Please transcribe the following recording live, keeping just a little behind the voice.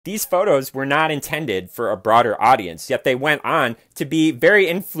These photos were not intended for a broader audience, yet they went on to be very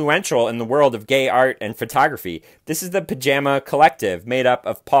influential in the world of gay art and photography. This is the PaJaMa Collective, made up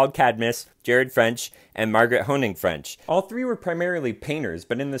of Paul Cadmus, Jared French, and Margaret Honing French. All three were primarily painters,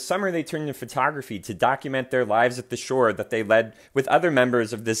 but in the summer they turned to photography to document their lives at the shore that they led with other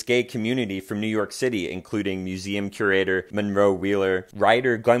members of this gay community from New York City, including museum curator Monroe Wheeler,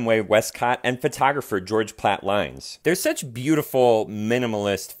 writer Glenway Westcott, and photographer George Platt Lynes. They're such beautiful,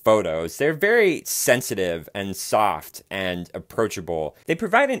 minimalist photos. They're very sensitive and soft and approachable. They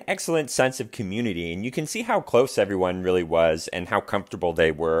provide an excellent sense of community, and you can see how close everyone really was and how comfortable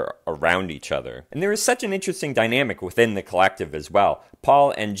they were around each other. And there was such an interesting dynamic within the collective as well.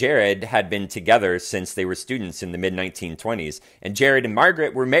 Paul and Jared had been together since they were students in the mid-1920s, and Jared and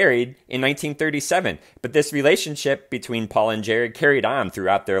Margaret were married in 1937, but this relationship between Paul and Jared carried on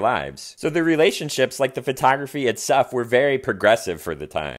throughout their lives. So the relationships, like the photography itself, were very progressive for the time.